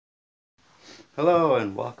Hello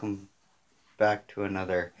and welcome back to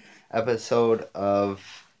another episode of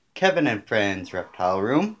Kevin and Friends Reptile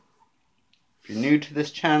Room. If you're new to this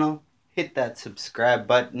channel, hit that subscribe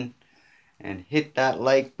button and hit that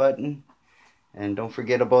like button. And don't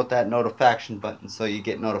forget about that notification button so you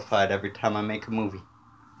get notified every time I make a movie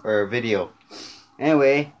or a video.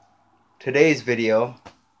 Anyway, today's video,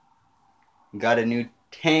 we got a new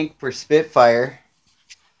tank for Spitfire.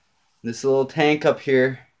 This little tank up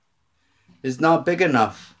here is not big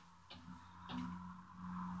enough.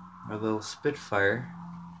 Our little Spitfire.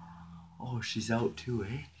 Oh, she's out too,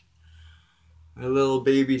 eh? Our little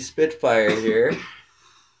baby Spitfire here.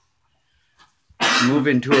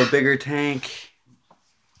 Moving to a bigger tank.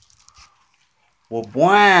 Well,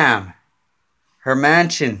 wham! Her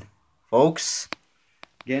mansion, folks.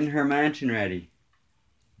 Getting her mansion ready.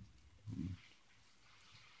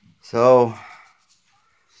 So,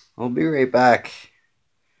 I'll be right back.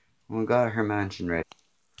 We got her mansion ready.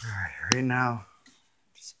 Alright, right now,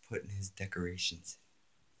 just putting his decorations.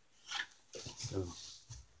 So,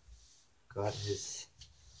 got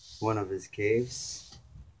one of his caves.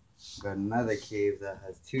 Got another cave that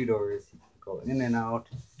has 2 doors. You can go in and out.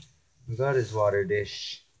 We got his water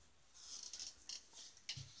dish.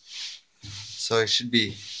 So I should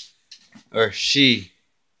be, she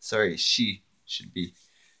should be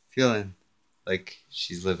feeling like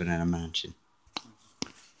she's living in a mansion.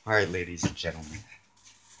 Alright, ladies and gentlemen.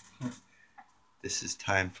 This is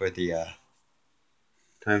time for the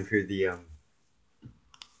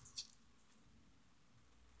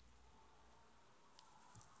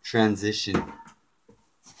transition.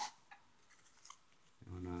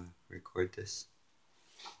 You wanna record this?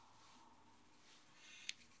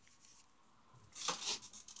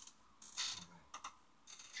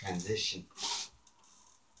 Transition.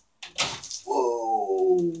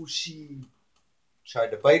 Whoa, she tried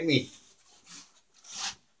to bite me.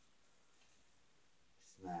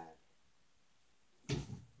 Snap.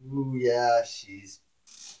 Ooh, yeah, she's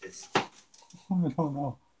pissed. I don't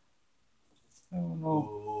know. I don't know.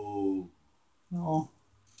 Oh. No.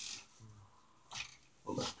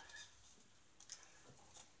 Hold on.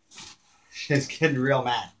 She's getting real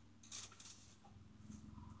mad.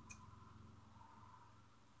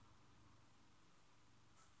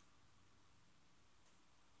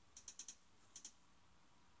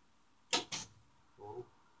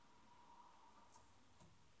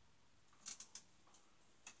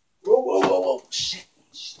 Whoa. Shit.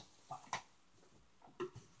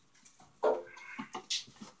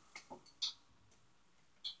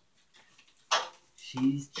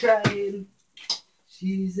 She's trying.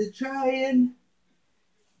 She's a-trying.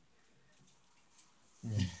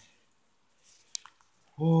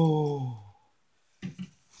 Whoa.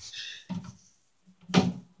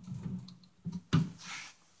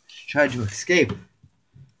 She tried to escape.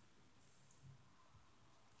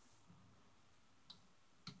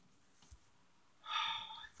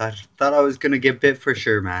 Thought I was gonna get bit for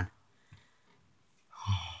sure, man.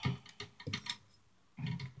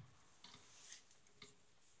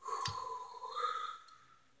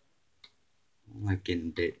 I'm not getting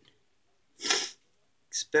bit.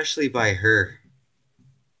 Especially by her.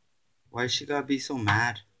 Why she gotta be so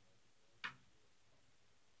mad?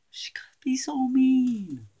 She gotta be so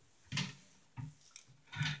mean.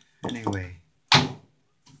 Anyway.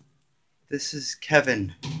 This is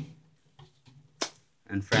Kevin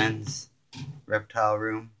and Friends Reptile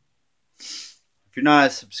Room. If you're not a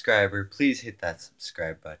subscriber, please hit that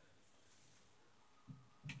subscribe button.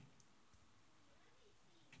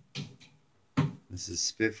 This is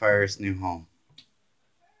Spitfire's new home.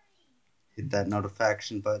 Hit that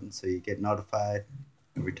notification button so you get notified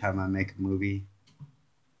every time I make a movie.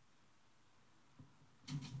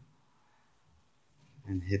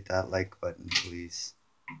 And hit that like button, please.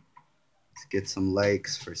 Let's get some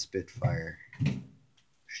likes for Spitfire.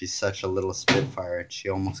 She's such a little Spitfire and she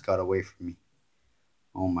almost got away from me.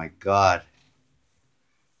 Oh my god.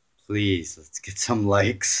 Please, let's get some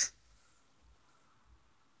likes.